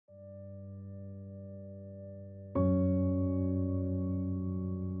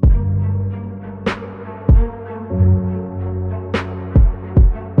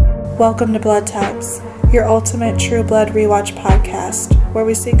Welcome to Blood Types, your ultimate True Blood rewatch podcast, where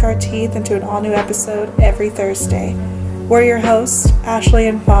we sink our teeth into an all-new episode every Thursday. We're your hosts, Ashley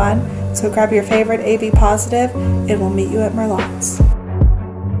and Fawn, so grab your favorite AB positive, and we'll meet you at Merlot's.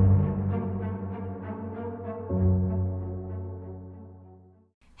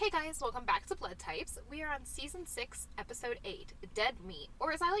 Hey guys, welcome back to Blood Types. We are on Season 6, Episode 8, Dead Meat,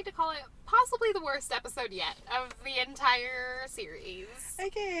 or as I like to call it, possibly the worst episode yet of the entire series.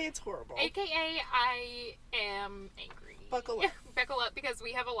 AKA, it's horrible. AKA, I am angry. Buckle up. Buckle up, because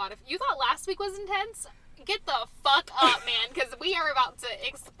we have a lot of... You thought last week was intense? Get the fuck up, man, because we are about to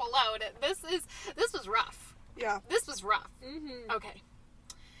explode. This was rough. Yeah. This was rough. Mm-hmm. Okay.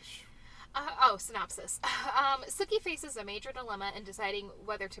 Synopsis. Sookie faces a major dilemma in deciding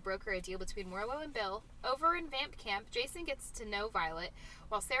whether to broker a deal between Morlo and Bill. Over in Vamp Camp, Jason gets to know Violet,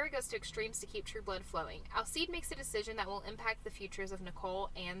 while Sarah goes to extremes to keep True Blood flowing. Alcide makes a decision that will impact the futures of Nicole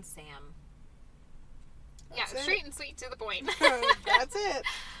and Sam. That's it. Straight and sweet to the point. That's it.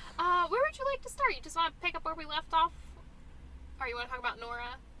 Where would you like to start? You just want to pick up where we left off? Or you want to talk about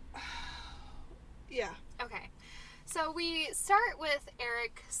Nora? Yeah. Okay. So we start with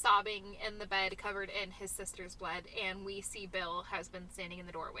Eric sobbing in the bed covered in his sister's blood, and we see Bill has been standing in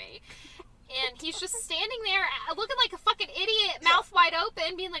the doorway. And he's just standing there looking like a fucking idiot, mouth wide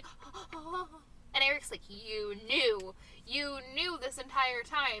open, being like, oh. And Eric's like, you knew this entire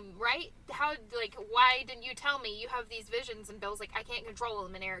time, right? Why didn't you tell me? You have these visions. And Bill's like, I can't control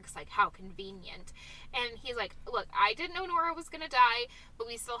them. And Eric's like, how convenient. And he's like, look, I didn't know Nora was going to die, but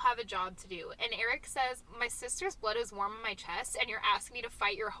we still have a job to do. And Eric says, my sister's blood is warm on my chest, and you're asking me to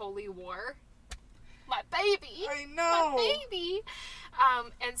fight your holy war? My baby. I know. My baby.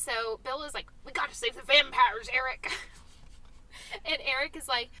 And so Bill is like, we gotta save the vampires, Eric. And Eric is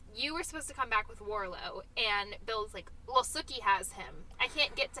like, you were supposed to come back with Warlow. And Bill's like, well, Sookie has him. I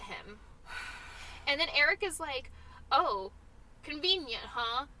can't get to him. And then Eric is like, oh, convenient,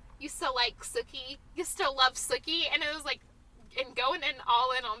 huh? You still like Sookie? You still love Sookie? And it was like, and going in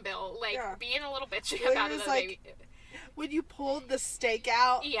all in on Bill, like, being a little bitchy about it. Like, when you pulled the stake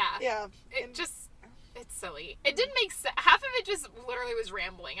out. Yeah. Yeah. It's silly. It didn't make sense. Half of it just literally was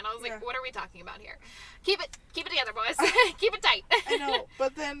rambling, and I was like, what are we talking about here? Keep it together, boys. Keep it tight. I know,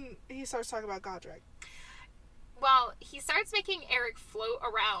 but then he starts talking about Godric. Well, he starts making Eric float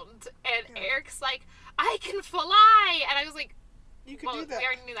around, and Eric's like, I can fly! And I was like, you can do that. We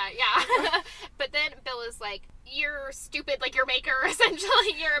already knew that, yeah. But then Bill is like, you're stupid like your maker,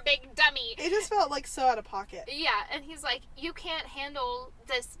 essentially. You're a big dummy. It just felt like so out of pocket. Yeah, and he's like, you can't handle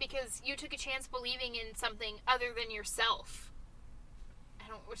this because you took a chance believing in something other than yourself.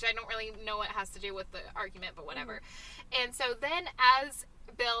 Which I don't really know what it has to do with the argument, but whatever. Mm-hmm. And so then as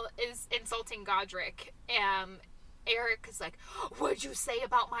Bill is insulting Godric, Eric is like, what'd you say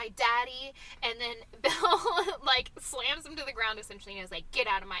about my daddy? And then Bill, like, slams him to the ground, essentially, and is like, get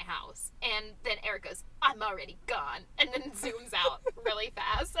out of my house. And then Eric goes, I'm already gone. And then zooms out really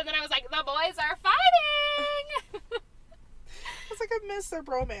fast. And then I was like, the boys are fighting! It's like I miss their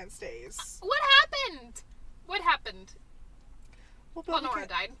bromance days. What happened? Well, Nora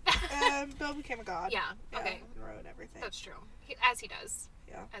died. Bill became a god. Yeah, okay. And wrote everything. That's true. As he does.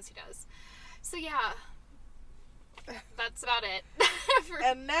 Yeah. As he does. So, yeah. That's about it.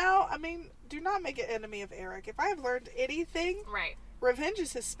 And now, I mean, do not make an enemy of Eric. If I have learned anything, right, revenge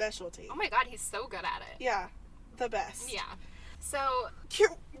is his specialty. Oh my god, he's so good at it. Yeah, the best. Yeah. So, do you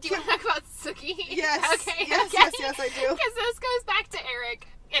want to talk about Sookie? Yes. Okay. Yes, okay. yes, I do. Because this goes back to Eric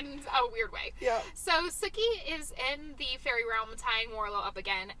in a weird way. Yeah. So, Sookie is in the fairy realm tying Warlow up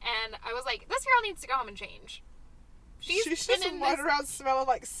again, and I was like, this girl needs to go home and change. She's just running around smelling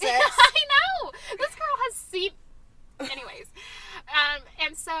like sex. I know! This girl has seen... Anyways,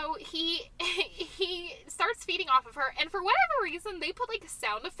 and so he starts feeding off of her, and for whatever reason, they put, like,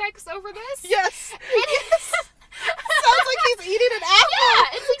 sound effects over this. Yes! Sounds like he's eating an apple! Yeah,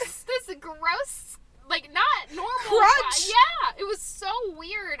 it's like this gross, like, not normal crunch! Yeah, it was so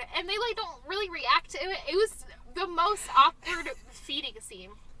weird, and they, like, don't really react to it. It was the most awkward feeding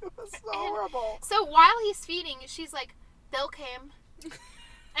scene. It was so horrible. So while he's feeding, she's like, Bill came,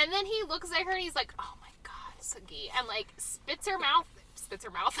 and then he looks at her, and he's like, oh my Sookie, and like spits her arm out,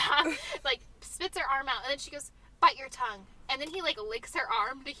 and then she goes, bite your tongue, and then he like licks her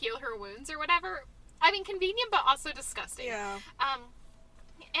arm to heal her wounds or whatever. I mean, convenient but also disgusting. Yeah.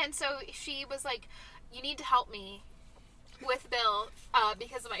 And so she was like, you need to help me with Bill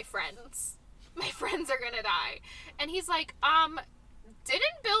because of my friends are gonna die. And he's like,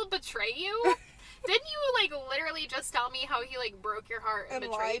 didn't Bill betray you? Didn't you, like, literally just tell me how he, like, broke your heart and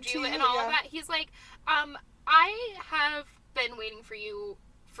betrayed you and all of that? He's like, I have been waiting for you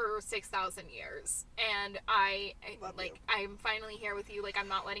for 6,000 years, and I Love like you. I'm finally here with you, like I'm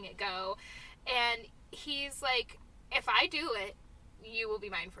not letting it go. And he's like, if I do it, you will be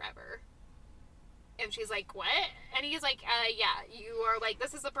mine forever. And she's like, what? And he's like, yeah, you are like,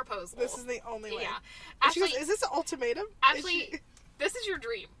 this is a proposal. This is the only way. Yeah. And she Actually, goes, is this an ultimatum? actually, this is your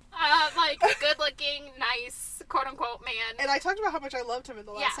dream. Like, good looking, nice, quote unquote man. And I talked about how much I loved him in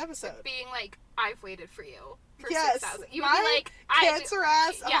the last episode. Being like, I've waited for you for Yes. 6,000. You would be like, cancer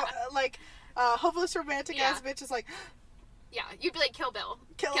ass, yeah. hopeless romantic ass bitch is like, yeah, you'd be like, kill Bill.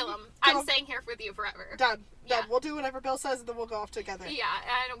 Kill him. I'm him. staying here with you forever. Done. Yeah. We'll do whatever Bill says and then we'll go off together. Yeah,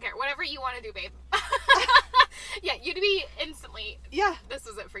 I don't care. Whatever you want to do, babe. Yeah, you'd be instantly. Yeah. This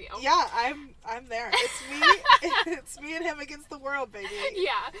was it for you. Yeah, I'm there. It's me. It's me and him against the world, baby.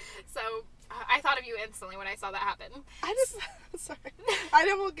 Yeah. So I thought of you instantly when I saw that happen. Sorry. I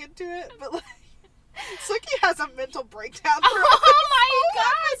know we'll get to it, but like, Sookie has a mental breakdown throughout Oh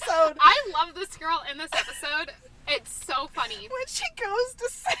my this whole episode. I love this girl in this episode. It's so funny. When she goes to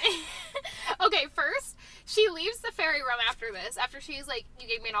say... Okay, first, she leaves the fairy room after this, after she's like, you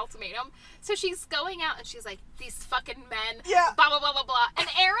gave me an ultimatum. So she's going out and she's like, these fucking men, Yeah. blah, blah, blah, blah, blah. And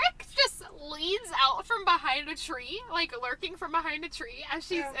Eric just leads out from behind a tree, like lurking from behind a tree as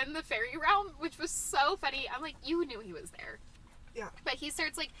she's in the fairy realm, which was so funny. I'm like, you knew he was there. Yeah. But he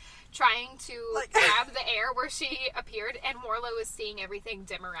starts like trying to grab the air where she appeared, and Warlow is seeing everything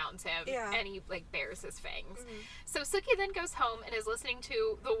dim around him. Yeah. And he like bares his fangs. So Sookie then goes home and is listening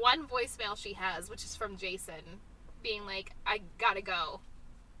to the one voicemail she has, which is from Jason, being like, I gotta go.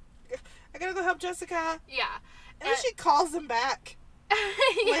 I gotta go help Jessica. Yeah. And then she calls him back.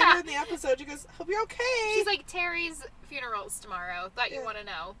 Yeah. Later in the episode, she goes, hope you're okay. She's like, Terry's funeral's tomorrow. Thought you Yeah. want to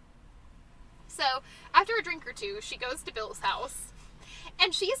know. So, after a drink or two, she goes to Bill's house.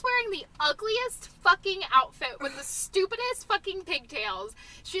 And she's wearing the ugliest fucking outfit with the stupidest fucking pigtails.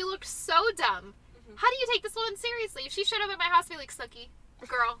 She looked so dumb. How do you take this woman seriously? If she showed up at my house, I'd be like, Sookie,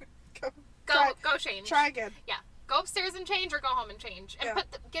 girl, go change. Try again. Yeah. Go upstairs and change, or go home and change. And Yeah.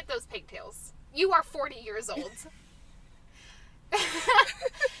 get those pigtails. You are 40 years old.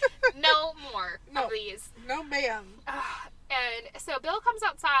 No more No. of these. No, ma'am. And so Bill comes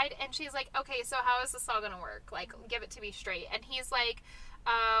outside and she's like, okay, so how is this all gonna work? Like, give it to me straight. And he's like,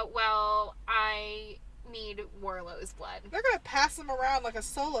 well, I need Warlow's blood. They're gonna pass them around like a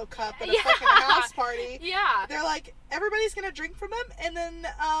solo cup at a Yeah. fucking house party. Yeah. They're like, everybody's gonna drink from them, and then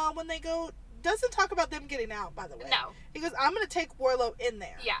when they go, doesn't talk about them getting out, by the way. No. He goes, I'm gonna take Warlow in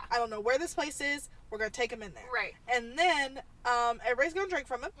there. Yeah. I don't know where this place is. We're gonna take him in there. Right. And then everybody's gonna drink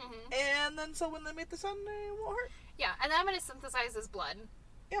from him, Mm-hmm. and then so when they meet the sun, they won't hurt. Yeah, and then I'm gonna synthesize his blood.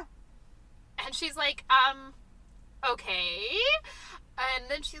 Yeah. And she's like, okay. And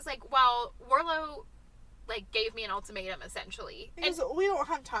then she's like, well, Warlow, like, gave me an ultimatum, essentially. He goes, we don't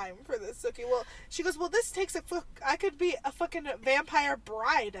have time for this, Sookie. Well, she goes, well, this takes I could be a fucking vampire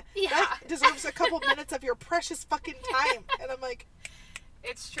bride. Yeah. That deserves a couple minutes of your precious fucking time. And I'm like,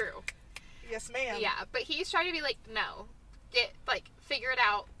 It's true. yes, ma'am. Yeah, but he's trying to be like, no. Figure it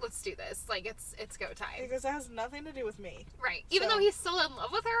out. Let's do this. Like, it's go He time. goes, that has nothing to do with me. Right. Even So- though he's still in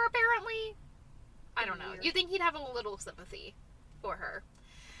love with her, apparently. I don't know. Weird. You'd think he'd have a little sympathy for her.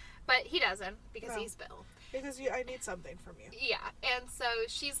 But he doesn't, because No. he's Bill. Because I need something from you. Yeah, and so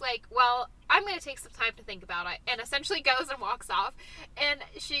she's like, well, I'm going to take some time to think about it, and essentially goes and walks off, and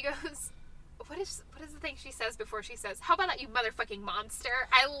she goes, what is the thing she says before she says, how about that, you motherfucking monster?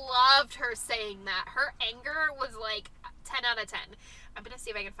 I loved her saying that. Her anger was like 10 out of 10. I'm going to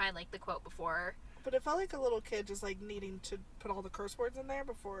see if I can find, like, the quote before. But it felt like a little kid just, like, needing to put all the curse words in there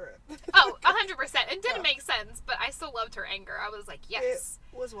before... Oh, 100%. It didn't Yeah. make sense, but I still loved her anger. I was like, yes.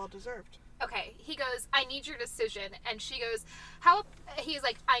 It was well-deserved. Okay, he goes, I need your decision. And she goes, he's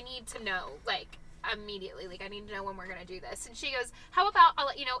like, I need to know, like, immediately. Like, I need to know when we're going to do this. And she goes, how about I'll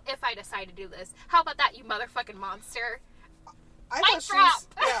let you know if I decide to do this. How about that, you motherfucking monster? I Mic drop.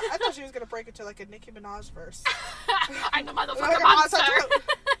 I thought she was going to break into, like, a Nicki Minaj verse. I'm the Like motherfucking a monster. monster.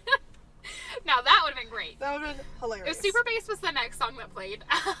 Now, that would have been great. That would have been hilarious. If Super Bass was the next song that played,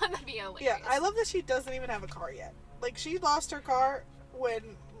 that'd be hilarious. Yeah, I love that she doesn't even have a car yet. Like, she lost her car when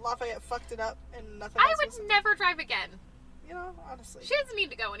Lafayette fucked it up and nothing I else would was... never drive again. You know, honestly. She doesn't need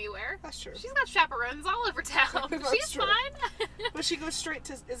to go anywhere. That's true. She's got chaperones all over town. That's She's true. fine. But she goes straight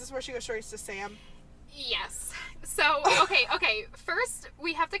to... Is this where she goes straight to Sam? Yes. So, okay. First,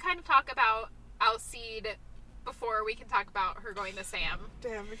 we have to kind of talk about Alcide before we can talk about her going to Sam.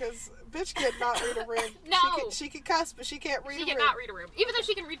 Damn, because bitch could not read a room. No. She can cuss, but she can't read She a room. cannot read a room, even though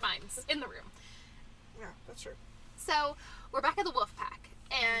she can read minds in the room. Yeah, that's true. So, we're back at the wolf pack,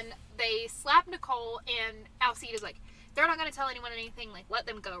 and they slap Nicole, and Alcide is like, they're not going to tell anyone anything. Like, let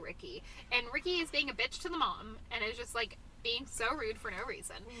them go, Ricky. And Ricky is being a bitch to the mom and is just, like, being so rude for no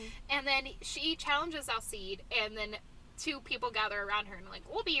reason. And then she challenges Alcide, and then 2 people gather around her and are like,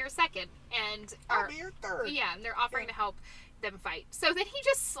 we'll be your second. And I'll be your third. Yeah, and they're offering to help them fight. So then he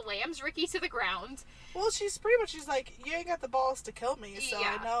just slams Ricky to the ground. Well, she's like, you ain't got the balls to kill me, so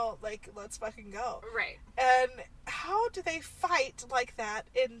Yeah. I know, like, let's fucking go. Right. And how do they fight like that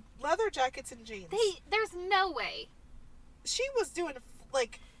in leather jackets and jeans? There's no way. She was doing,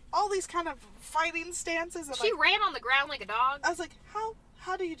 like, all these kind of fighting stances. And, She like, ran on the ground like a dog. I was like,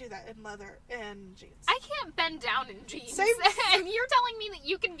 how do you do that in leather and jeans? I can't bend down in jeans. Same. And you're telling me that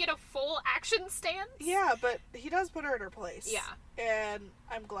you can get a full action stance? Yeah, but he does put her in her place. Yeah. And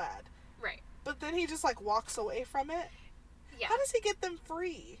I'm glad. Right. But then he just, like, walks away from it. Yeah. How does he get them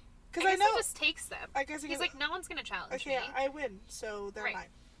free? Because I I guess know. he just takes them. I guess He's like, no one's going to challenge okay, me. I win, so they're Right. mine.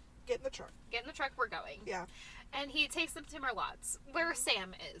 Get in the truck. Get in the truck, we're going. Yeah. And he takes them to Merlotte's, where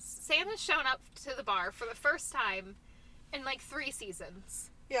Sam is. Sam has shown up to the bar for the first time in, like, 3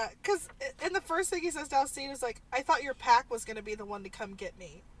 seasons. Yeah, because in the first thing he says to Alcide is like, I thought your pack was going to be the one to come get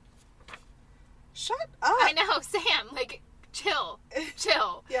me. Shut up. I know, Sam, like, chill.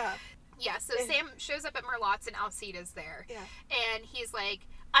 Chill. Yeah. Yeah, so Sam shows up at Merlotte's and Alcide is there. Yeah. And he's like,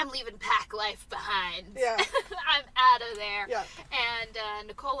 I'm leaving pack life behind. Yeah. I'm out of there. Yeah. And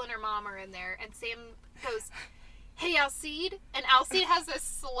Nicole and her mom are in there. And Sam goes, hey, Alcide. And Alcide has this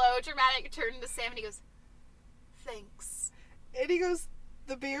slow, dramatic turn to Sam and he goes, thanks. And he goes,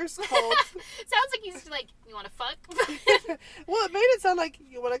 the beer's cold. Sounds like he's like, you want to fuck? Well, it made it sound like,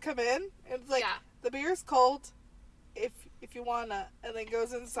 you want to come in? And it's like, Yeah. the beer's cold if you want to. And then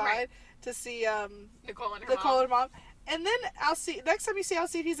goes inside Right. to see Nicole and her Nicole mom. and mom. And then Alcide, next time you see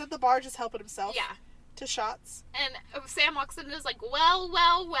Alcide, he's at the bar just helping himself. Yeah. To shots. And Sam walks in and is like, well,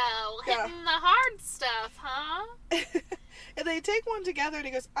 Yeah. hitting the hard stuff, huh? And they take one together and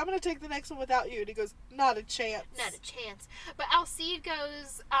he goes, I'm going to take the next one without you. And he goes, not a chance. Not a chance. But Alcide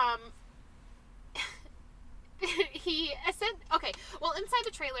goes, okay, well, inside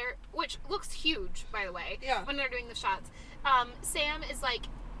the trailer, which looks huge, by the way, Yeah. when they're doing the shots, Sam is like,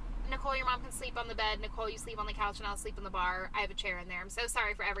 Nicole, your mom can sleep on the bed. Nicole, you sleep on the couch and I'll sleep in the bar. I have a chair in there. I'm so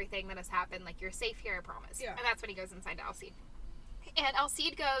sorry for everything that has happened. Like, you're safe here, I promise. Yeah. And that's when he goes inside to Alcide. And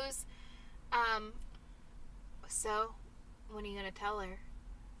Alcide goes, so, when are you going to tell her?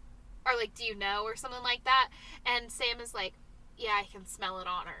 Or, like, do you know? Or something like that. And Sam is like, yeah, I can smell it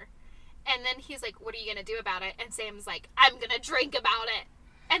on her. And then he's like, what are you going to do about it? And Sam's like, I'm going to drink about it.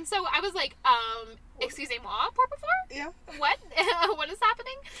 And so I was like, excusez-moi, pour favor? Yeah. What? What is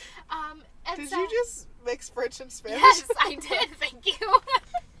happening? And Did so, you just mix French and Spanish? Yes, I did. Thank you.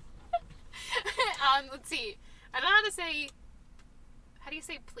 Let's see. I don't know how to say. How do you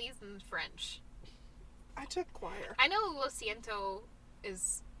say please in French? I took choir. I know lo siento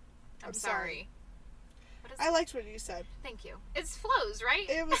is. I'm sorry. What is I liked what you said. Thank you. It's flows, right?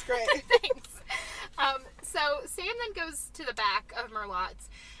 It was great. Thanks. So Sam then goes to the back of Merlotte's,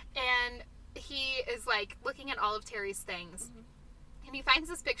 and he is like looking at all of Terry's things. Mm-hmm. And he finds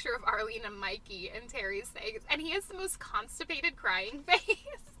this picture of Arlene and Mikey and Terry's things, and he has the most constipated crying face.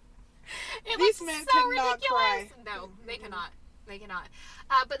 It These looks men so cannot ridiculous. cry. No, they cannot. They cannot.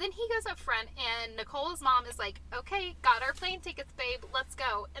 But then he goes up front, and Nicole's mom is like, okay, got our plane tickets, babe, let's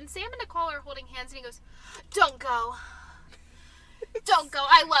go. And Sam and Nicole are holding hands, and he goes, don't go. Don't go.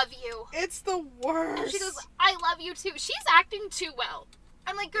 I love you. It's the worst. And she goes, I love you too. She's acting too well.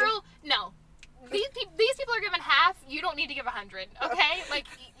 I'm like, girl, no. These people are giving half. You don't need to give 100, okay? Like,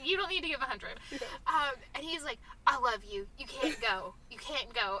 you don't need to give 100. And he's like, I love you. You can't go. You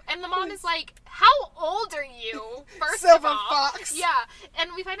can't go. And the mom is like, how old are you? First Silver of all. Fox. Yeah.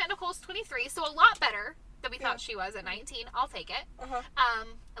 And we find out Nicole's 23, so a lot better than we thought she was at 19. I'll take it. Uh-huh.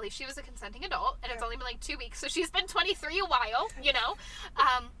 At least she was a consenting adult, and it's only been like 2 weeks, so she's been 23 a while, you know?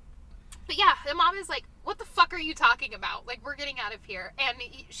 But yeah, the mom is like, what the fuck are you talking about? Like, we're getting out of here. And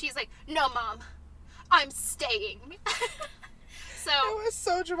she's like, no, Mom, I'm staying. So. It was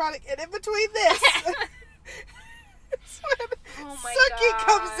so dramatic. And in between this, it's when Oh my Sookie God.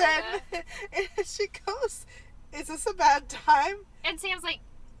 comes in, and she goes, is this a bad time? And Sam's like,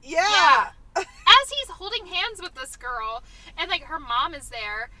 Yeah. as he's holding hands with this girl, and like her mom is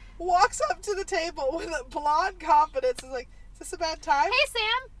there. Walks up to the table with a blonde confidence. Is like, is this a bad time? Hey,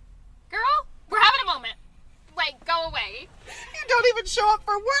 Sam, girl, we're having a moment. Like, go away. You don't even show up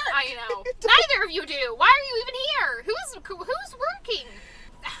for work. I know. Neither of you do. Why are you even here? Who's working?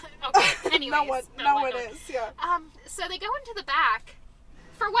 Okay. Anyways, no one is. Yeah. So they go into the back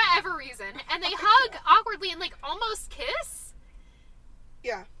for whatever reason, and they hug awkwardly and like almost kiss.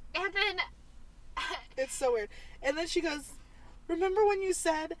 Yeah. And then It's so weird. And then she goes, remember when you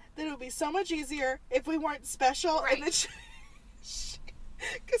said that it would be so much easier if we weren't special? Right. And then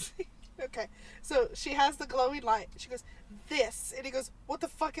okay. So she has the glowing light. She goes, this. And he goes, what the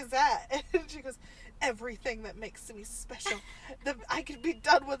fuck is that? And she goes, everything that makes me special. I could be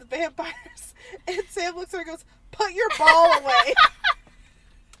done with vampires. And Sam looks at her and goes, put your ball away.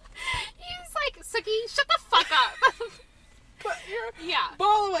 He's like, Sookie, shut the fuck up. Put your Yeah.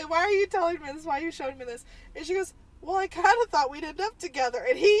 ball away. Why are you telling me this? Why are you showing me this? And she goes, well, I kind of thought we'd end up together.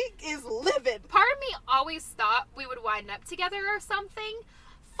 And he is livid. Part of me always thought we would wind up together or something.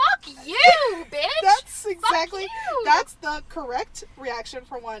 Fuck you, bitch! That's exactly, you. that's the correct reaction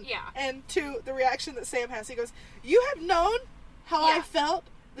for one. Yeah. And two, the reaction that Sam has. He goes, you have known how I Yeah. felt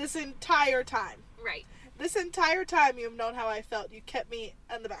this entire time. Right. This entire time you have known how I felt. You kept me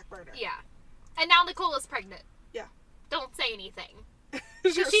on the back burner. Yeah. And now Nicole is pregnant. Yeah. Don't say anything. She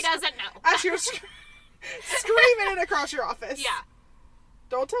Because she doesn't know. As you were screaming it across your office. Yeah.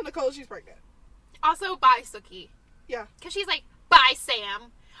 Don't tell Nicole she's pregnant. Also, bye, Sookie. Yeah. Because she's like, bye,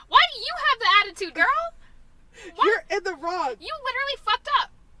 Sam. Why do you have the attitude, girl? What? You're in the wrong. You literally fucked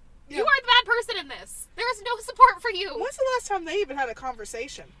up. Yeah. You are the bad person in this. There is no support for you. When's the last time they even had a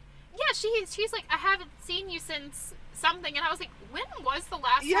conversation? Yeah, she's like, I haven't seen you since something. And I was like, when was the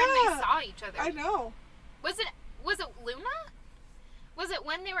last time Yeah. they saw each other? I know. Was it Luna? Was it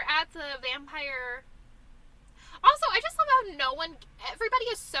when they were at the vampire? Also, I just love how everybody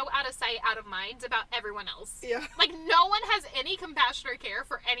is so out of sight, out of mind about everyone else. Yeah. Like, no one has any compassion or care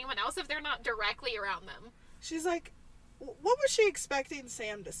for anyone else if they're not directly around them. She's like, what was she expecting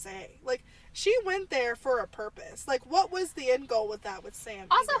Sam to say? Like, she went there for a purpose. Like, what was the end goal with that with Sam?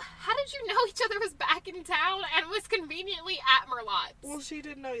 Also, either? how did you know each other was back in town and was conveniently at Merlot's? Well, she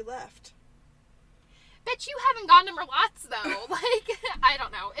didn't know he left. Bet you haven't gone to Merlot's, though. Like, I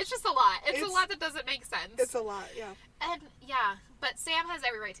don't know. It's just a lot. It's a lot that doesn't make sense. It's a lot, yeah. And, yeah, but Sam has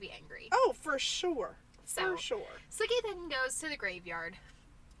every right to be angry. Oh, for sure. So, For sure. Sookie then goes to the graveyard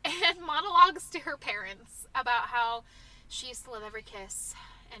and monologues to her parents about how she used to love every kiss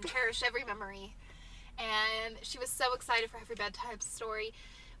and cherish every memory. And she was so excited for every bedtime story.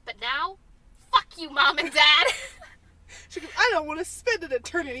 But now, fuck you, Mom and Dad. She goes, I don't want to spend an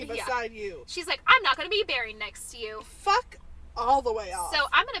eternity Yeah. beside you. She's like, I'm not going to be buried next to you. Fuck all the way off. So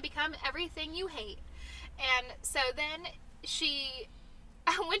I'm going to become everything you hate. And so then she,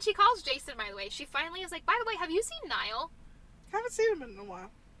 when she calls Jason, by the way, she finally is like, by the way, have you seen Niall? Haven't seen him in a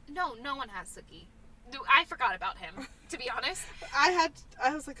while. No, no one has, Sookie. I forgot about him, to be honest. I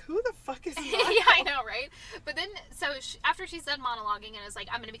was like, who the fuck is Yeah, Niall? I know, right? But then, so after she's done monologuing and is like,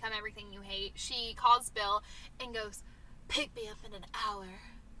 I'm going to become everything you hate, she calls Bill and goes, pick me up in an hour.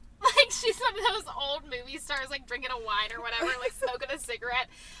 Like, she's one of those old movie stars, like, drinking a wine or whatever, like, smoking a cigarette.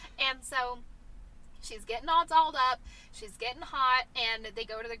 And so she's getting all dolled up, she's getting hot, and they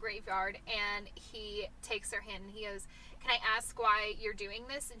go to the graveyard, and he takes her hand, and he goes, can I ask why you're doing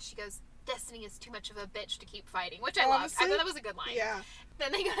this? And she goes, Destiny is too much of a bitch to keep fighting, which I loved. I Honestly, thought that was a good line. Yeah.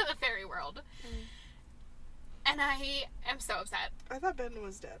 Then they go to the fairy world. And I am so upset. I thought Ben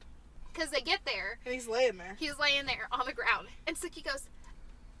was dead. Because they get there, And he's laying there. he's laying there on the ground, and Sookie goes,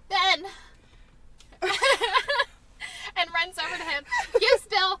 Ben! And runs over to him, gives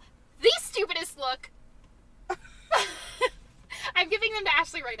Bill the stupidest look. I'm giving them to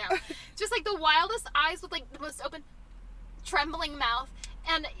Ashley right now. Just like the wildest eyes with like the most open, trembling mouth.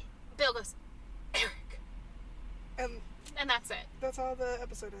 And Bill goes, Eric. And that's it. that's how the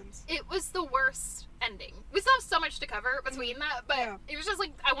episode ends. It was the worst ending. We still have so much to cover between that, but Yeah. it was just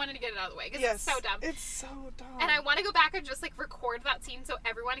like, I wanted to get it out of the way because Yes. it's so dumb. It's so dumb. And I want to go back and just like record that scene so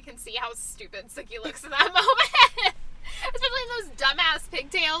everyone can see how stupid Sookie looks in that moment. Especially in those dumbass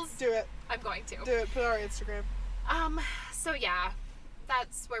pigtails. Do it. I'm going to. Do it. Put it on our Instagram. So yeah,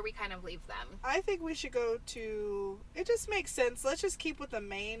 that's where we kind of leave them. I think we should go to... It just makes sense. Let's just keep with the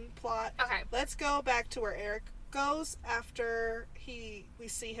main plot. Okay. Let's go back to where Eric goes after we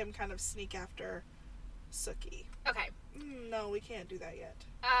see him kind of sneak after Sookie. Okay. No, we can't do that yet.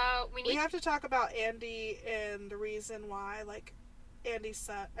 We We need. have to talk about Andy and the reason why, like, Andy's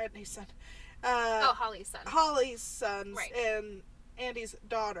son, Holly's son. Holly's sons Right. and Andy's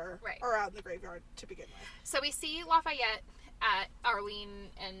daughter Right. are out in the graveyard to begin with. So we see Lafayette at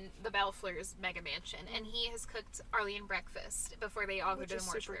Arlene and the Bellefleurs mega mansion, and he has cooked Arlene breakfast before they all go Which to the is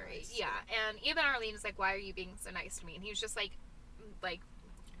super mortuary. nice, Yeah, and even Arlene is like, "Why are you being so nice to me?" And he was just like,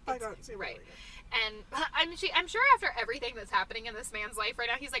 I got it. right. And I'm sure after everything that's happening in this man's life right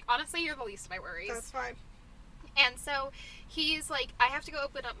now, he's like, honestly, you're the least of my worries. That's fine. And so he's like, I have to go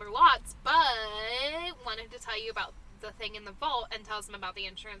open up Merlot's, but wanted to tell you about the thing in the vault and tells him about the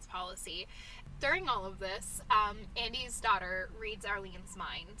insurance policy. During all of this, Andy's daughter reads Arlene's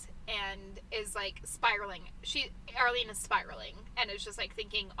mind and is like spiraling. Arlene is spiraling and is just like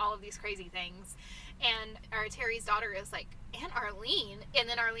thinking all of these crazy things. And Terry's daughter is like, Aunt Arlene? And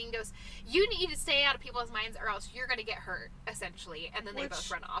then Arlene goes, you need to stay out of people's minds or else you're going to get hurt, essentially. And then they both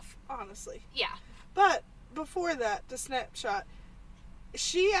run off. Honestly. Yeah. But before that, the snapshot,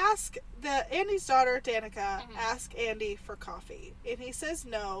 Andy's daughter, Danica, asked Andy for coffee. And he says,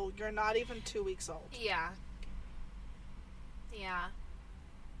 no, you're not even 2 weeks old. Yeah. Yeah.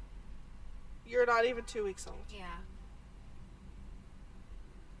 You're not even 2 weeks old. Yeah.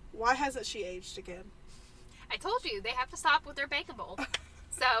 Why hasn't she aged again? I told you, they have to stop with their bankable.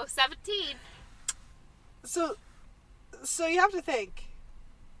 So, 17. So you have to think.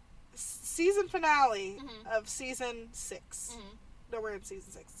 Season finale of season 6. No, we're in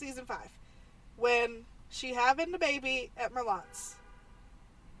season 6. Season 5. When she having the baby at Merlant's.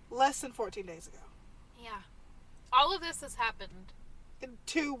 Less than 14 days ago. Yeah. All of this has happened. In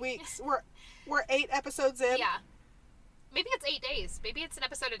 2 weeks. We're 8 episodes in. Yeah. Maybe it's 8 days. Maybe it's an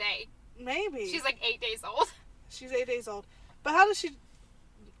episode a day. Maybe. She's like 8 days old. She's 8 days old. But how does she...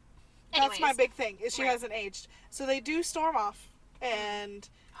 Anyways, that's my big thing, is she right. hasn't aged. So they do storm off, and...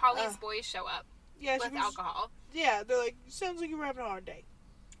 Holly's boys show up with alcohol. Yeah, they're like, sounds like you were having a hard day.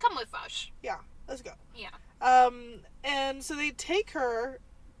 Come with us. Yeah, let's go. Yeah. And so they take her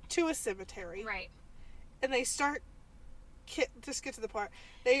to a cemetery. Right. And they start... just get to the part.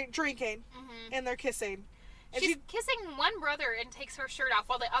 They're drinking, and they're kissing. And She's kissing one brother and takes her shirt off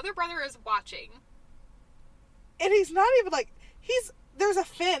while the other brother is watching. And he's not even like... There's a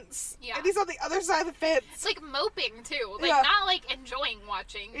fence. Yeah. And he's on the other side of the fence. It's like moping, too. Like, Yeah. not like enjoying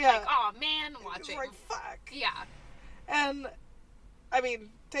watching. Yeah. Like, oh man, watching. He's like, fuck. Yeah. And, I mean,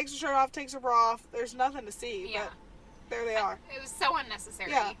 takes her shirt off, takes her bra off. There's nothing to see, Yeah. but there they are. It was so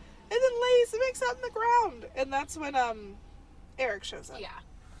unnecessary. Yeah. And then lays, makes out in the ground. And that's when, Eric shows up. Yeah.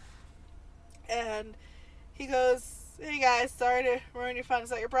 And he goes, hey guys, sorry to ruin your fun. Is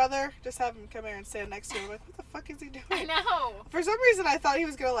that your brother? Just have him come here and stand next to you. I'm like, what the fuck is he doing? I know. For some reason, I thought he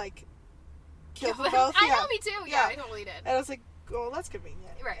was gonna, like, kill them both. I Yeah. know, me too. Yeah, I totally did. And I was like, oh, that's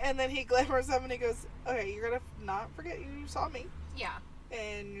convenient. Right. And then he glamours them and he goes, okay, you're gonna not forget you saw me. Yeah.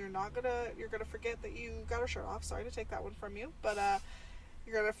 And you're gonna forget that you got her shirt off. Sorry to take that one from you. But,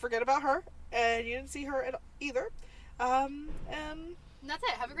 you're gonna forget about her. And you didn't see her either. And that's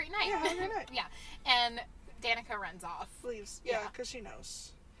it. Have a great night. Yeah, have a great night. Yeah. And Danica runs off. leaves. Yeah, because she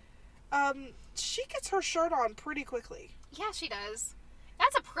knows. She gets her shirt on pretty quickly. Yeah, she does.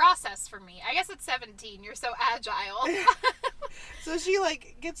 That's a process for me. I guess at 17, you're so agile. So she,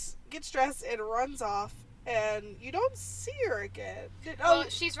 like, gets dressed and runs off, and you don't see her again. Well,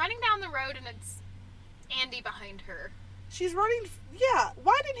 she's running down the road, and it's Andy behind her. She's running... Yeah,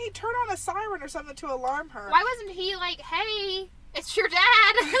 why didn't he turn on a siren or something to alarm her? Why wasn't he like, hey, it's your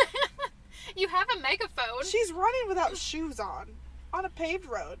dad? You have a megaphone. She's running without shoes on a paved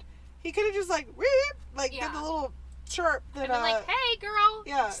road. He could have just, like, did the little chirp that, and been like, hey, girl,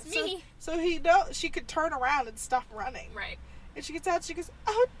 yeah, it's me. So she could turn around and stop running. Right. And she gets out, she goes,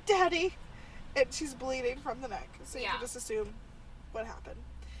 oh, Daddy. And she's bleeding from the neck. So you Yeah. can just assume what happened.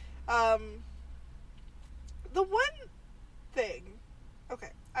 The one thing...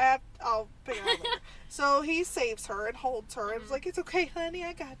 Okay, I'll pick it up later. So he saves her and holds her and is like, it's okay, honey,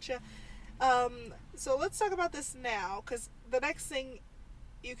 I gotcha. So let's talk about this now, because the next thing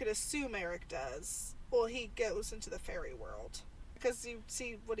you could assume Eric does, well, he goes into the fairy world. Because you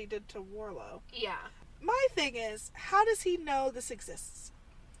see what he did to Warlow. Yeah. My thing is, how does he know this exists?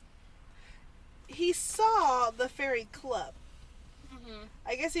 He saw the fairy club. Mm-hmm.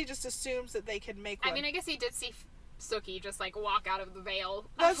 I guess he just assumes that they can make one. I mean, I guess he did see Sookie just, like, walk out of the veil.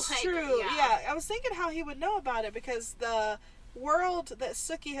 That's Like, true. Yeah, I was thinking how he would know about it, because the world that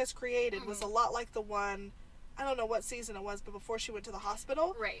Sookie has created was a lot like the one, I don't know what season it was, but before she went to the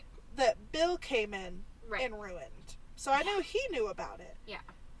hospital, Right. that Bill came in Right. and ruined. So I knew he knew about it. Yeah.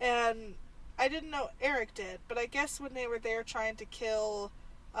 And I didn't know Eric did, but I guess when they were there trying to kill,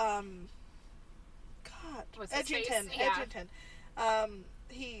 What's his face? Edgington, Yeah.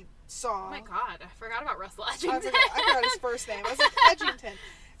 he saw. Oh my god, I forgot about Russell I Edgington. forgot his first name. I was like, Edgington.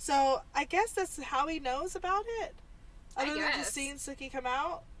 So I guess that's how he knows about it. Other than just guess. seeing Sookie come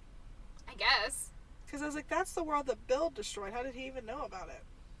out. I guess. Because I was like, that's the world that Bill destroyed. How did he even know about it?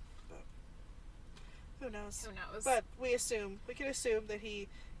 But who knows? Who knows? But we can assume that he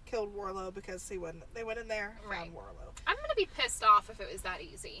killed Warlow because they went in there and Right. found Warlow. I'm gonna be pissed off if it was that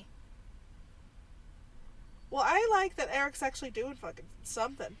easy. Well, I like that Eric's actually doing fucking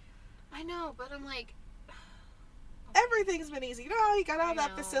something. I know, but I'm like, everything's been easy. You know how he got out of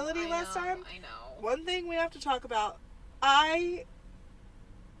that facility last time? I know. One thing we have to talk about. I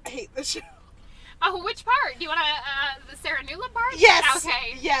hate the show. Oh, which part? Do you want to, the Sarah Newland part? Yes.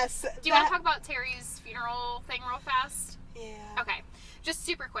 Okay. Yes. Do you want to talk about Terry's funeral thing real fast? Yeah. Okay. Just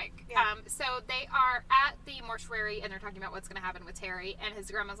super quick. Yeah. So they are at the mortuary and they're talking about what's going to happen with Terry. And his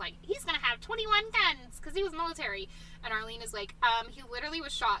grandma's like, he's going to have 21 guns because he was military. And Arlene is like, he literally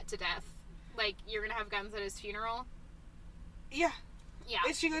was shot to death. Like, you're going to have guns at his funeral? Yeah. Yeah.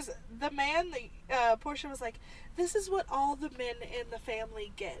 And she goes, Portia was like, this is what all the men in the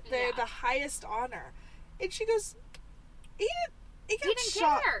family get. They're the highest honor. And she goes, he got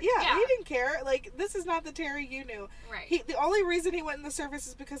shot. Care. Yeah, he didn't care. Like, this is not the Terry you knew. Right. The only reason he went in the service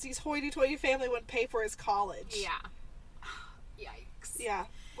is because his hoity-toity family wouldn't pay for his college. Yeah. Yikes. Yeah.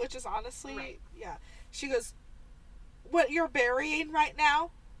 Which is honestly, Right. yeah. She goes, what you're burying right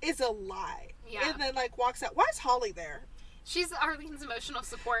now is a lie. Yeah. And then, like, walks out. Why is Holly there? She's Arlene's emotional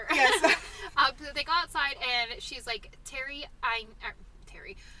support. Yes. They go outside and she's like,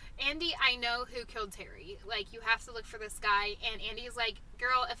 Andy, I know who killed Terry. Like, you have to look for this guy. And Andy's like,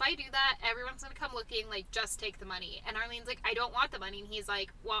 girl, if I do that, everyone's going to come looking. Like, just take the money. And Arlene's like, I don't want the money. And he's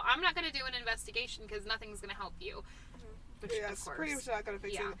like, well, I'm not going to do an investigation because nothing's going to help you. Which, Yeah, of it's course. pretty much not going to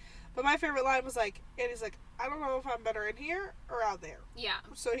fix Yeah. it. But my favorite line was like, Andy's like, I don't know if I'm better in here or out there. Yeah.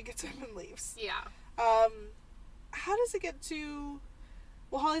 So he gets up and leaves. Yeah. How does it get to...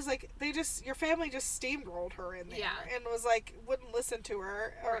 Well, Holly's like, your family just steamrolled her in there. Yeah. And was like, wouldn't listen to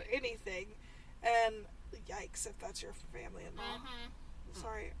her or Right. anything. And yikes, if that's your family-in-law. Mm-hmm.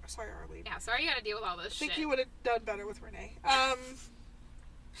 Sorry, Arlene. Yeah, sorry you got to deal with all this I think shit. you would have done better with Renee.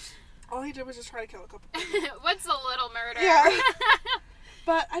 All he did was just try to kill a couple people. What's a little murder? Yeah.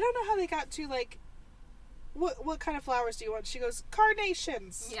 But I don't know how they got to, like, what kind of flowers do you want? She goes,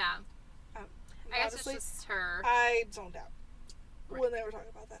 carnations. Yeah. I guess Honestly, it's just her. I zoned out Right. when they were talking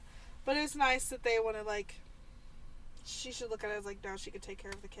about that. But it was nice that they wanted, like, she should look at it as, like, now she could take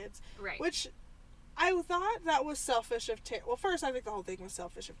care of the kids. Right. Which I thought that was selfish of Terry. Well, first, I think the whole thing was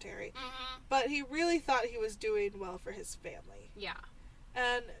selfish of Terry. Mm-hmm. But he really thought he was doing well for his family. Yeah.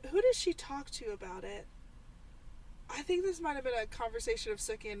 And who does she talk to about it? I think this might have been a conversation of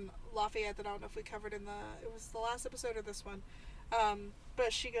Sookie and Lafayette that I don't know if we covered it was the last episode or this one.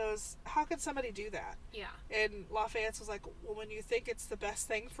 But she goes, how could somebody do that? Yeah. And Lafayette was like, well, when you think it's the best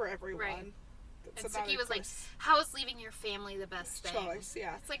thing for everyone. Right. It's And not Sookie a was like, choice. how is leaving your family the best thing? Choice,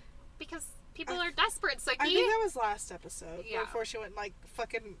 yeah. It's like, because people are desperate, Sookie. I think that was last episode. Yeah. Before she went and, like,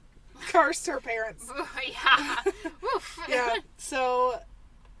 fucking cursed her parents. Yeah. Woof. Yeah. So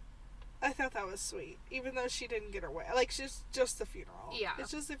I thought that was sweet. Even though she didn't get her way. Like, just the funeral. Yeah.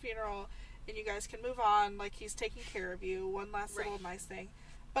 It's just the funeral. And you guys can move on. Like, he's taking care of you. One last Right. little nice thing.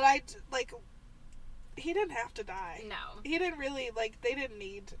 But he didn't have to die. No. He didn't really, like, they didn't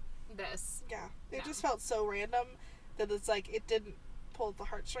need, This. yeah. It No. just felt so random that it's like, it didn't pull at the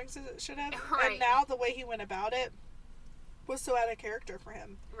heartstrings as it should have. Right. And now the way he went about it was so out of character for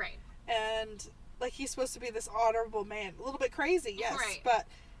him. Right. And, like, he's supposed to be this honorable man. A little bit crazy, yes. Right. But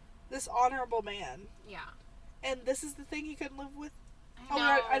this honorable man. Yeah. And this is the thing he couldn't live with.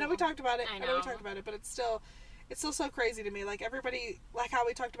 I I know we talked about it. I I know know. we talked about it, but it's still so crazy to me. Like, everybody, like how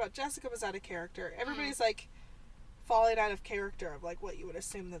we talked about Jessica was out of character. Everybody's like falling out of character of like what you would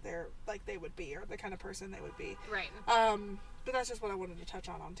assume that they're like they would be or the kind of person they would be. Right. But that's just what I wanted to touch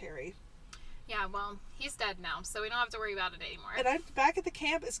on Terry. Yeah, well, he's dead now, so we don't have to worry about it anymore. And I'm back at the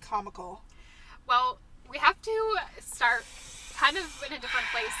camp is comical. Well, we have to start kind of in a different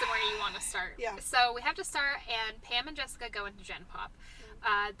place than where you want to start. Yeah. So we have to start, and Pam and Jessica go into Gen Pop.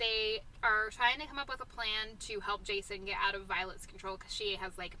 They are trying to come up with a plan to help Jason get out of Violet's control because she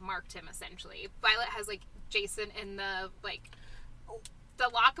has, like, marked him, essentially. Violet has, like, Jason in the, like, the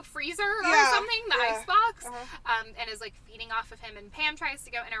lock freezer or Yeah, the yeah. icebox, Uh-huh. and is, like, feeding off of him. And Pam tries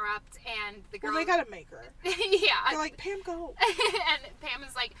to go interrupt, and the girl... Well, they gotta make her. yeah. They're like, Pam, go. And Pam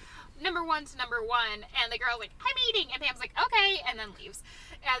is like, number 1 to number 1, and the girl's like, I'm eating, and Pam's like, okay, and then leaves.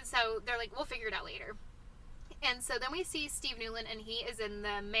 And so they're like, we'll figure it out later. And so then we see Steve Newland, and he is in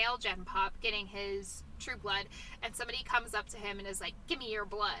the male Gen Pop getting his True Blood, and somebody comes up to him and is like, give me your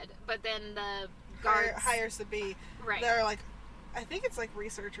blood. But then the guards... Hires the bee. Right. They're like, I think it's like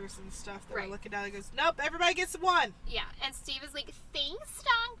researchers and stuff that Right. are looking at it and goes, nope, everybody gets one. Yeah, and Steve is like, thanks,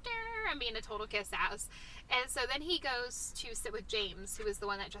 doctor, and being a total kiss ass. And so then he goes to sit with James, who is the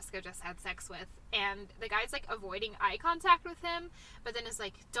one that Jessica just had sex with, and the guy's like avoiding eye contact with him, but then is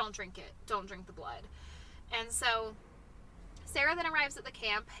like, don't drink it, don't drink the blood. And so Sarah then arrives at the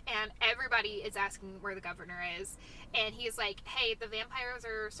camp, and everybody is asking where the governor is. And he's like, hey, the vampires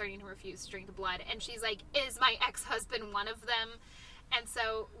are starting to refuse to drink the blood. And she's like, is my ex-husband one of them? And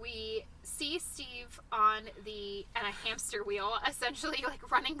so we see Steve on a hamster wheel, essentially, like,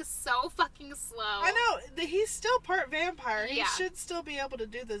 running so fucking slow. I know. He's still part vampire. He Yeah. should still be able to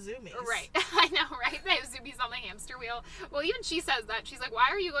do the zoomies. Right. I know, right? They have zoomies on the hamster wheel. Well, even she says that. She's like, why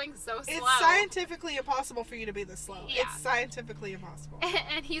are you going so slow? It's scientifically impossible for you to be this slow. Yeah. It's scientifically impossible.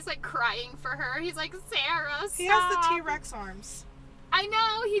 And he's, like, crying for her. He's like, Sarah, stop. He has the T-Rex arms. I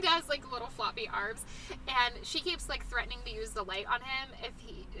know, he does, like, little floppy arms. And she keeps, like, threatening to use the light on him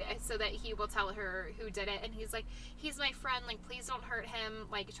so that he will tell her who did it. And he's like, he's my friend, like, please don't hurt him,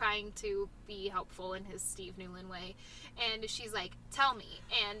 like, trying to be helpful in his Steve Newland way. And she's like, tell me.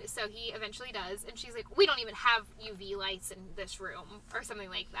 And so he eventually does. And she's like, we don't even have UV lights in this room, or something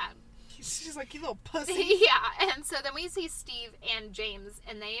like that. She's like, you little pussy. Yeah, and so then we see Steve and James,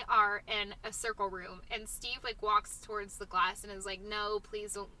 and they are in a circle room, and Steve, like, walks towards the glass and is like, no,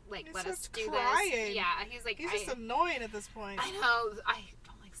 please don't, like, let us do crying. this. Yeah, he's like, He's just annoying at this point. I know, I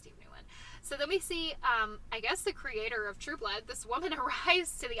don't like Steve Newland. So then we see, I guess the creator of True Blood, this woman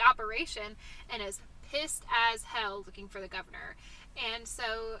arrives to the operation and is pissed as hell looking for the governor. And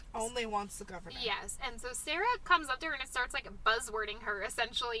so... Only wants the governor. Yes. And so Sarah comes up to her and starts, like, buzzwording her,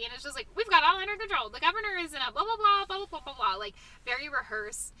 essentially. And it's just like, we've got all under control. The governor is in a blah, blah, blah, blah, blah, blah, blah. Like, very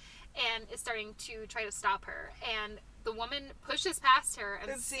rehearsed. And is starting to try to stop her. And the woman pushes past her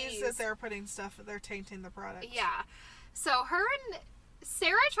and sees that they're putting stuff, they're tainting the product. Yeah. So her and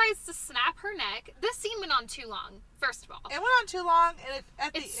Sarah tries to snap her neck. This scene went on too long, first of all. It went on too long, and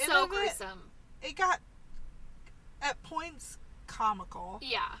at the end so of gruesome. It got, at points, comical.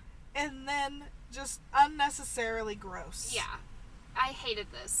 Yeah. And then just unnecessarily gross. Yeah. I hated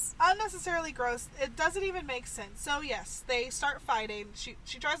this. Unnecessarily gross. It doesn't even make sense. So yes, they start fighting. She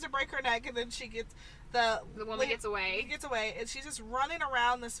tries to break her neck, and then she gets the woman gets away. She gets away, and she's just running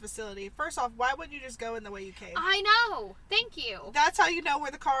around this facility. First off, why wouldn't you just go in the way you came? I know. Thank you. That's how you know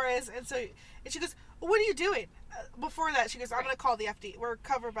where the car is. And she goes, well, what are you doing? Before that, she goes, I'm going to call the FDA. We're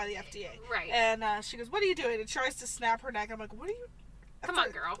covered by the FDA. Right. And she goes, what are you doing? And tries to snap her neck. I'm like, what are you? Come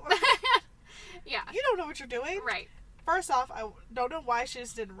on, girl. Yeah. You don't know what you're doing. Right. First off, I don't know why she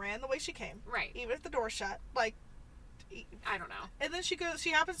just didn't ran the way she came. Right. Even if the door shut. Like, I don't know. and then she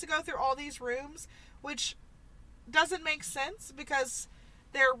happens to go through all these rooms, which doesn't make sense because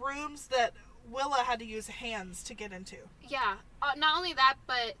they're rooms that Willa had to use hands to get into. Yeah. Not only that,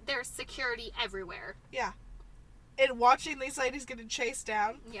 but there's security everywhere. Yeah. And watching these ladies getting chased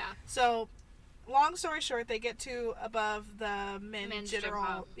down. Yeah. So, long story short, they get to above the men's general.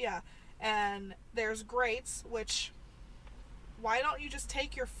 gym hub. Yeah. And there's grates, which, why don't you just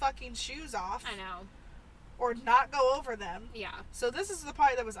take your fucking shoes off? I know. Or not go over them? Yeah. So this is the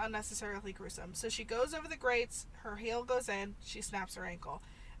part that was unnecessarily gruesome. So she goes over the grates, her heel goes in, she snaps her ankle.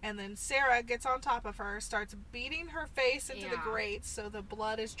 And then Sarah gets on top of her, starts beating her face into the grates so the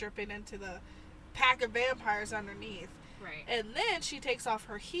blood is dripping into the pack of vampires underneath. Right. And then she takes off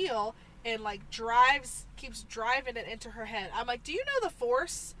her heel and, like, keeps driving it into her head. I'm like, do you know the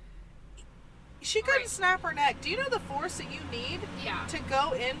force? She couldn't snap her neck. Do you know the force that you need to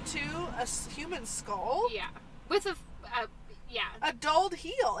go into a human skull? Yeah. With a dulled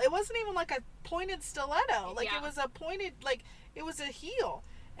heel. It wasn't even like a pointed stiletto. Like, Yeah. it was a pointed, like, it was a heel.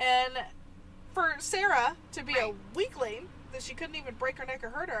 And for Sarah to be a weakling, that she couldn't even break her neck or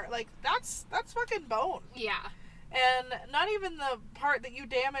hurt her, like, that's fucking bone. Yeah. And not even the part that you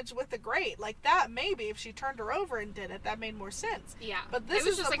damaged with the grate. Like, that maybe if she turned her over and did it, that made more sense. Yeah. But this it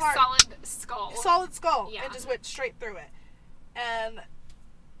was is just the like part, solid skull. solid skull. Yeah. And just went straight through it. And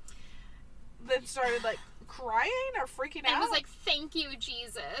then started, like, crying or freaking out. And was like, thank you,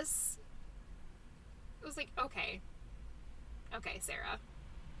 Jesus. It was like, okay. Okay, Sarah.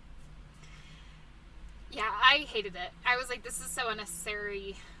 Yeah, I hated it. I was like, this is so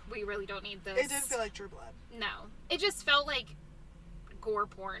unnecessary. We really don't need this. It didn't feel like True Blood. No. It just felt like gore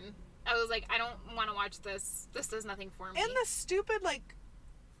porn. I was like, I don't want to watch this. This does nothing for me. And the stupid, like,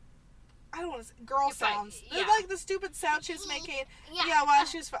 I don't want to say, girl It's like, sounds. yeah. Like, the stupid sound she was making. Yeah. While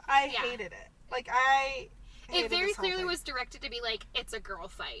she was... I Yeah. hated it. Like, I hated it very this whole clearly thing. was directed to be like, it's a girl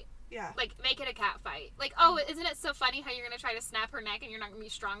fight. Yeah. Like, make it a cat fight. Like, oh, isn't it so funny how you're going to try to snap her neck and you're not going to be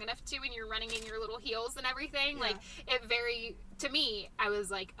strong enough to, and you're running in your little heels and everything? Yeah. Like, it very, to me, I was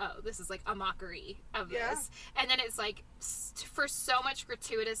like, oh, this is like a mockery of Yeah. this. And then it's like, for so much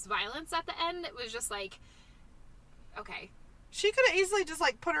gratuitous violence at the end, it was just like, okay. She could have easily just,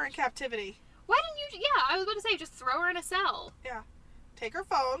 like, put her in captivity. Why didn't you, yeah, I was about to say, just throw her in a cell. Yeah. Take her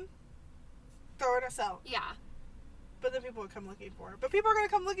phone, throw her in a cell. Yeah. But then people would come looking for her. But people are going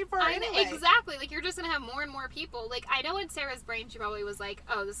to come looking for her anyway. Exactly. Like, you're just going to have more and more people. Like, I know in Sarah's brain she probably was like,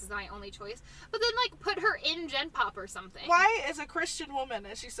 oh, this is my only choice. But then, like, put her in Gen Pop or something. Why, as a Christian woman,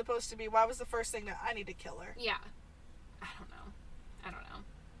 as she's supposed to be, why was the first thing that I need to kill her? Yeah. I don't know.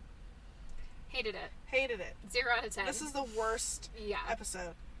 Hated it. 0 out of 10. This is the worst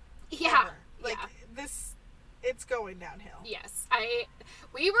episode. Yeah. Ever. Like, this, it's going downhill. Yes.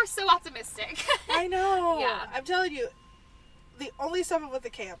 We were so optimistic. I know. Yeah. I'm telling you, the only stuff with the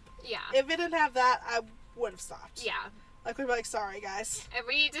camp. Yeah. If it didn't have that, I would have stopped. Yeah. Like, we'd be like, sorry, guys. And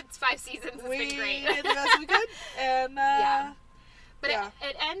we did 5 seasons. It's been great. We did the best we could. And, yeah. But yeah.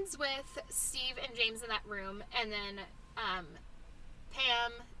 It ends with Steve and James in that room, and then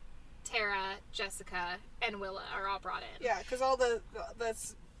Pam, Tara, Jessica, and Willa are all brought in. Yeah, because all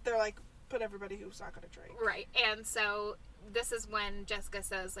they're like, put everybody who's not going to drink. Right. And so this is when Jessica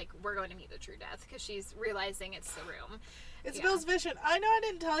says, like, we're going to meet the true death, because she's realizing it's the room. It's Bill's vision. I know I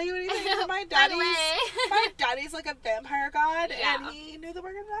didn't tell you anything, but my daddy's like a vampire god, and he knew that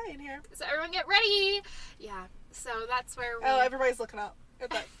we're going to die in here. So everyone get ready. Yeah. So that's where we... Oh, everybody's looking up at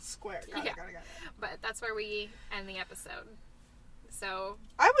that square. Got it. But that's where we end the episode. So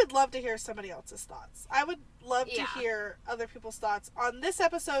I would love to hear somebody else's thoughts. I would love to hear other people's thoughts on this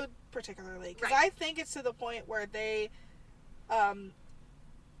episode particularly, because I think it's to the point where they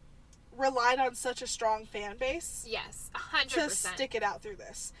relied on such a strong fan base. Yes, 100%. To stick it out through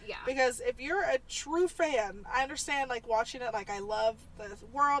this. Yeah. Because if you're a true fan, I understand, like, watching it, like, I love the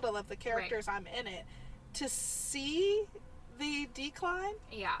world, I love the characters, I'm in it. To see the decline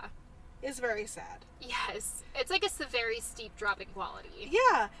is very sad. Yes. It's like a very steep drop in quality.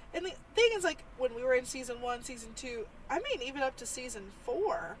 Yeah. And the thing is, like, when we were in season 1, season 2, I mean, even up to season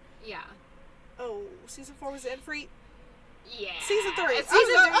 4. Yeah. Oh, season 4 was in for... Yeah. Season 3. Season 3.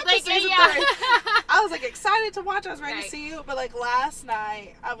 Like, season 3. I was, like, excited to watch. I was ready to see you. But, like, last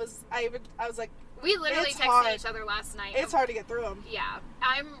night, I was like... We literally texted each other last night. It's hard to get through them. Yeah.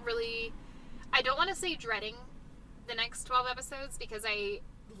 I don't want to say dreading the next 12 episodes, because I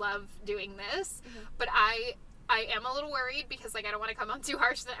love doing this, but I am a little worried, because, like, I don't want to come on too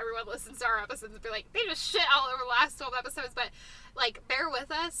harsh that everyone listens to our episodes and be like, they just shit all over the last 12 episodes, but, like, bear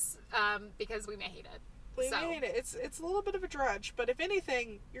with us, because we may hate it. We may hate it. It's a little bit of a drudge, but if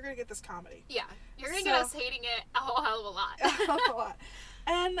anything, you're going to get this comedy. Yeah. You're going to get us hating it a whole hell of a lot. A hell of a lot.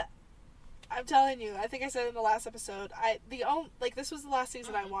 And I'm telling you, I think I said in the last episode, this was the last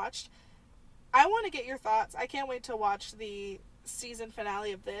season I watched. I want to get your thoughts. I can't wait to watch the season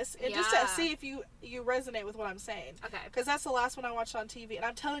finale of this, and just to see if you resonate with what I'm saying. Okay. Because that's the last one I watched on TV, and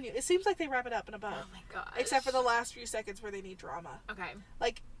I'm telling you, it seems like they wrap it up in a bow. Oh my gosh. Except for the last few seconds where they need drama. Okay.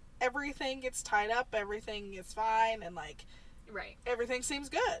 Like, everything gets tied up, everything is fine, and, like, everything seems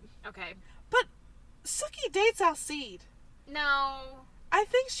good. Okay. But Sookie dates Alcide. No. I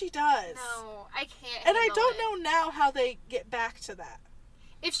think she does. No, I can't. And I don't know now how they get back to that.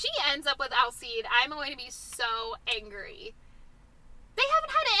 If she ends up with Alcide, I'm going to be so angry. They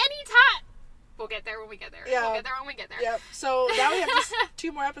haven't had any time. We'll get there when we get there. Yeah. We'll get there when we get there. Yep. So now we have just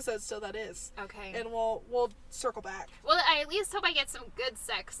 2 more episodes till that is. Okay. And we'll circle back. Well, I at least hope I get some good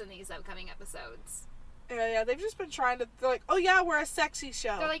sex in these upcoming episodes. Yeah, they've just been trying to... They're like, oh yeah, we're a sexy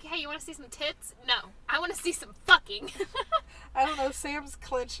show. They're like, hey, you want to see some tits? No. I want to see some fucking. I don't know, Sam's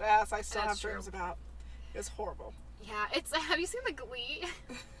clenched ass I still That's have dreams about. It's horrible. Yeah, it's... Have you seen the Glee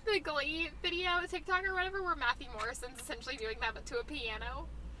video, TikTok or whatever, where Matthew Morrison's essentially doing that, but to a piano?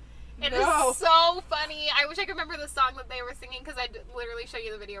 It is so funny. I wish I could remember the song that they were singing, because I'd literally show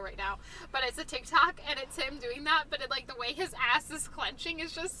you the video right now. But it's a TikTok, and it's him doing that, but like the way his ass is clenching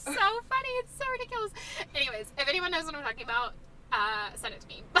is just so funny. It's so ridiculous. Anyways, if anyone knows what I'm talking about, send it to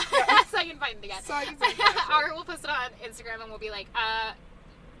me. So I can find it again. Or we'll post it on Instagram, and we'll be like,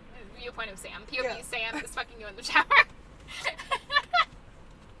 viewpoint of Sam. POV Sam is fucking you in the shower.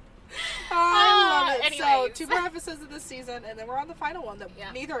 I love it. Anyways. So 2 more episodes of this season, and then we're on the final one that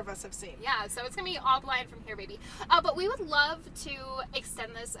neither of us have seen. Yeah, so it's gonna be all blind from here, baby. But we would love to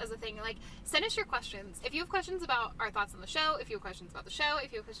extend this as a thing. Like, send us your questions. If you have questions about our thoughts on the show, if you have questions about the show,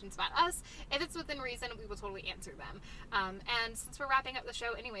 if you have questions about us, if it's within reason, we will totally answer them. And since we're wrapping up the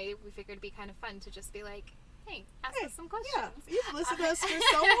show anyway, we figured it'd be kind of fun to just be like, hey, ask us some questions. Yeah, you've listened to us for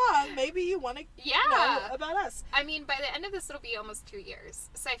so long. Maybe you want to know about us. I mean, by the end of this, it'll be almost 2 years.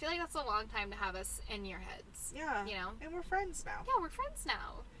 So I feel like that's a long time to have us in your heads. Yeah. You know? And we're friends now. Yeah, we're friends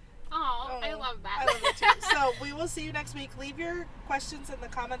now. Oh, I love that. I love it too. So we will see you next week. Leave your questions in the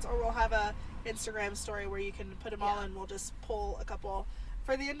comments, or we'll have a Instagram story where you can put them all, and we'll just pull a couple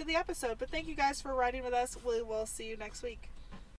for the end of the episode. But thank you guys for riding with us. We will see you next week.